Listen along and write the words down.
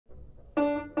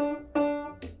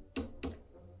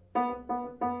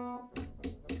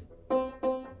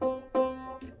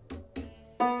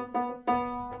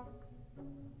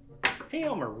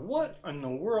Aylmer, what in the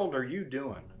world are you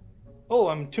doing? Oh,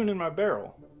 I'm tuning my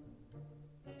barrel.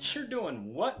 You're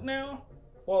doing what now?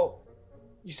 Well,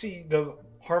 you see, the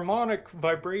harmonic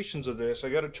vibrations of this, I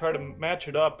gotta try to match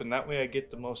it up, and that way I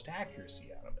get the most accuracy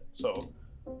out of it. So,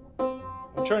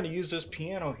 I'm trying to use this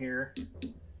piano here,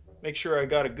 make sure I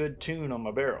got a good tune on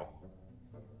my barrel.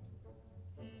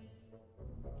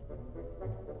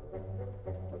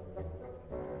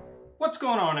 What's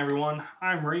going on, everyone?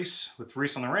 I'm Reese with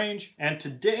Reese on the Range, and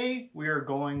today we are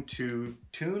going to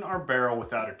tune our barrel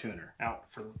without a tuner. Now,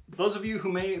 for those of you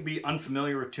who may be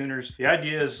unfamiliar with tuners, the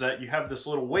idea is that you have this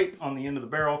little weight on the end of the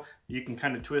barrel you can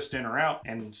kind of twist in or out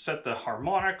and set the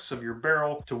harmonics of your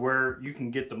barrel to where you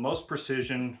can get the most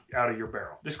precision out of your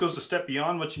barrel. This goes a step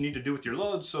beyond what you need to do with your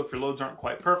loads, so if your loads aren't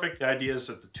quite perfect, the idea is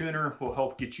that the tuner will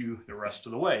help get you the rest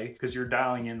of the way because you're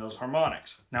dialing in those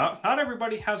harmonics. Now, not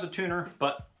everybody has a tuner,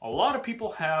 but a lot of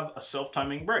people have a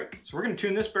self-timing brake. So we're going to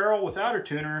tune this barrel without a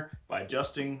tuner by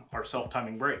adjusting our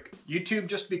self-timing brake. YouTube,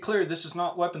 just to be clear, this is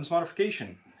not weapons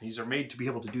modification. These are made to be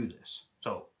able to do this.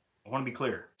 So I want to be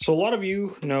clear. So a lot of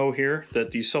you know here that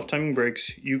these self-timing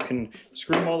brakes, you can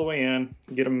screw them all the way in,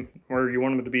 get them where you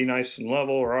want them to be nice and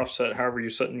level or offset, however you're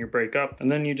setting your brake up.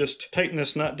 And then you just tighten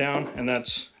this nut down, and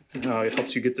that's it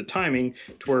helps you get the timing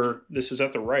to where this is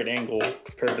at the right angle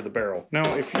compared to the barrel. Now,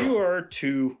 if you are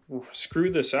to screw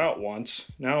this out once,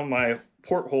 now my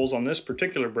portholes on this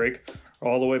particular brake are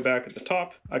all the way back at the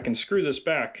top. I can screw this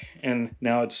back, and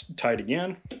now it's tight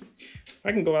again.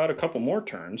 I can go out a couple more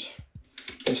turns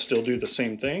and still do the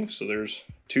same thing. So there's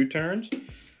 2 turns,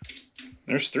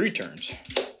 there's 3 turns.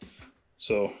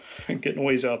 So I'm getting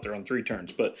ways out there on 3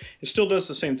 turns, but it still does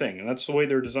the same thing. And that's the way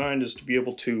they're designed, is to be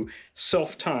able to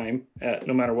self-time at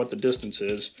no matter what the distance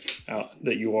is out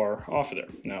that you are off of there.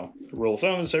 Now, the rule of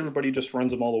thumb is everybody just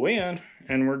runs them all the way in,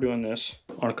 and we're doing this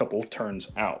on a couple of turns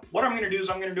out. What I'm gonna do is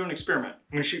I'm gonna do an experiment.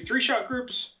 I'm gonna shoot 3-shot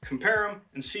groups, compare them,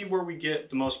 and see where we get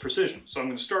the most precision. So I'm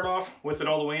gonna start off with it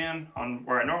all the way in on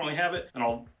where I normally have it, and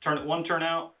I'll turn it 1 turn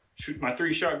out, shoot my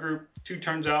 3-shot group, 2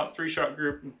 turns out, 3-shot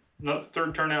group, another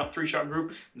 3rd turn out, 3-shot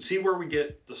group, and see where we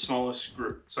get the smallest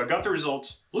group. So I got the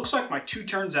results. Looks like my 2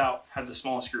 turns out had the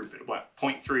smallest group at what,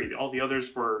 0.3. All the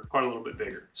others were quite a little bit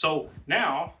bigger. So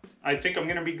now I think I'm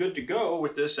gonna be good to go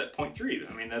with this at 0.3.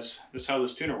 I mean, that's how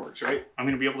this tuner works, right? I'm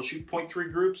gonna be able to shoot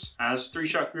 0.3 groups. As a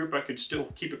 3-shot group, I could still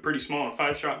keep it pretty small in a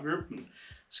 5-shot group, and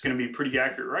it's gonna be a pretty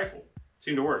accurate rifle.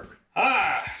 Seemed to work.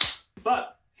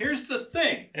 But here's the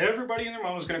thing. Everybody and their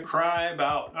mom is going to cry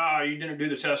about, you didn't do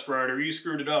the test right, or you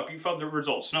screwed it up, you fucked the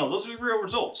results. No, those are the real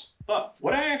results. But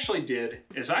what I actually did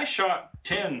is I shot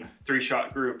 10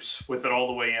 3-shot groups with it all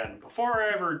the way in before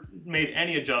I ever made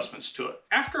any adjustments to it.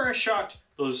 After I shot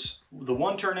the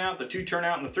 1 turn out, the 2 turn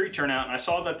out, and the 3 turn out, and I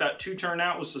saw that that 2 turn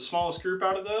out was the smallest group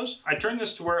out of those, I turned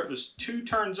this to where it was 2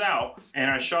 turns out, and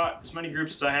I shot as many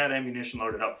groups as I had ammunition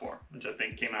loaded up for, which I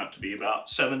think came out to be about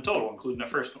 7 total, including the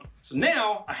first one. So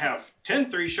now I have 10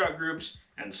 3-shot groups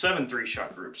and 7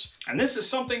 3-shot groups. And this is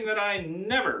something that I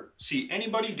never see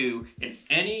anybody do in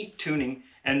any tuning.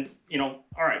 And, you know,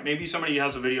 all right, maybe somebody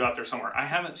has a video out there somewhere. I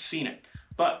haven't seen it.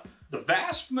 But the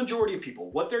vast majority of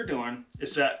people, what they're doing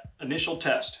is that initial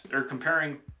test. They're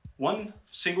comparing one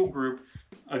single group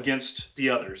against the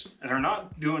others, and they're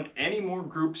not doing any more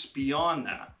groups beyond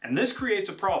that. And this creates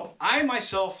a problem. I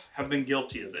myself have been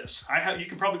guilty of this. You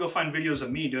can probably go find videos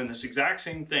of me doing this exact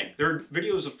same thing. There are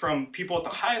videos from people at the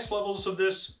highest levels of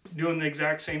this doing the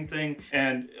exact same thing,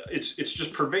 and it's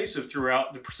just pervasive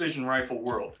throughout the precision rifle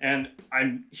world. And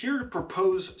I'm here to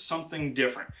propose something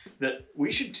different that we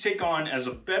should take on as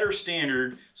a better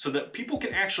standard so that people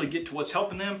can actually get to what's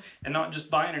helping them and not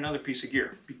just buying another piece of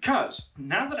gear. Because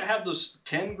now that I have those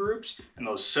 10 groups and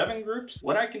those 7 groups,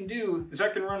 what I can do is I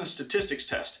can run a statistics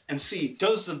test and see,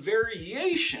 does the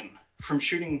variation from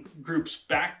shooting groups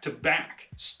back to back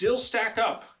still stack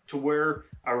up to where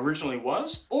I originally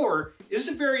was? Or is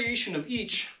the variation of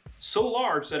each so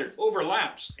large that it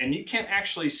overlaps and you can't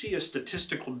actually see a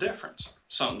statistical difference?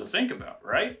 Something to think about,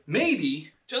 right?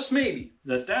 Maybe, just maybe,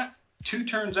 that 2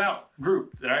 turns out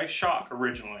group that I shot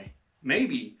originally,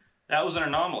 maybe that was an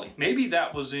anomaly. Maybe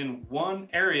that was in one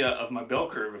area of my bell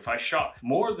curve if I shot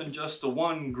more than just the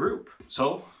 1 group.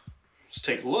 So let's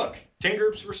take a look. 10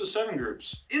 groups versus 7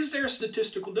 groups. Is there a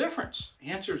statistical difference? The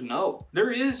answer is no.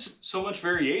 There is so much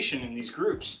variation in these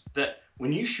groups that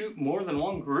when you shoot more than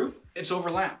 1 group, it's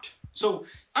overlapped. So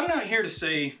I'm not here to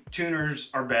say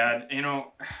tuners are bad. You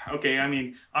know, okay, I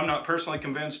mean, I'm not personally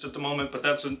convinced at the moment, but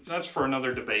that's for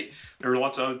another debate. There are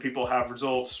lots of other people have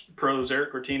results, pros,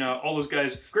 Eric Cortina, all those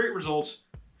guys, great results,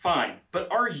 fine. But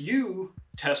are you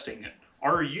testing it?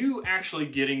 Are you actually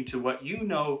getting to what you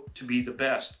know to be the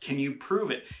best? Can you prove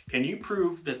it? Can you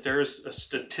prove that there's a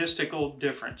statistical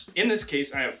difference? In this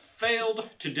case, I have failed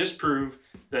to disprove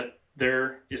that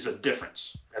there is a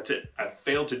difference. That's it. I've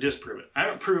failed to disprove it. I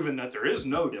haven't proven that there is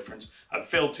no difference. I've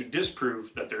failed to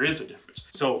disprove that there is a difference.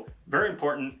 So very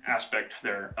important aspect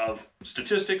there of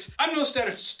statistics. I'm no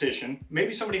statistician.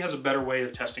 Maybe somebody has a better way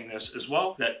of testing this as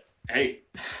well. That, hey,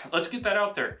 let's get that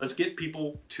out there. Let's get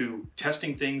people to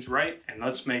testing things right, and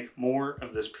let's make more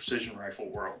of this precision rifle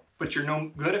world. But you're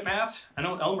no good at math? I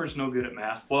know Elmer's no good at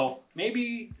math. Well,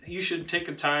 maybe you should take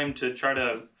a time to try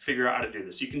to figure out how to do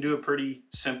this. You can do a pretty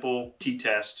simple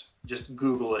t-test. Just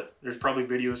Google it. There's probably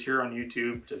videos here on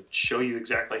YouTube to show you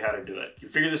exactly how to do it. You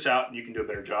figure this out and you can do a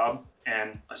better job.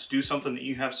 And let's do something that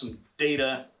you have some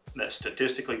data that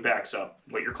statistically backs up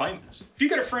what your claim is. If you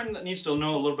got a friend that needs to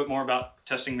know a little bit more about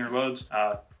testing their loads,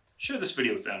 share this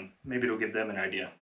video with them. Maybe it'll give them an idea.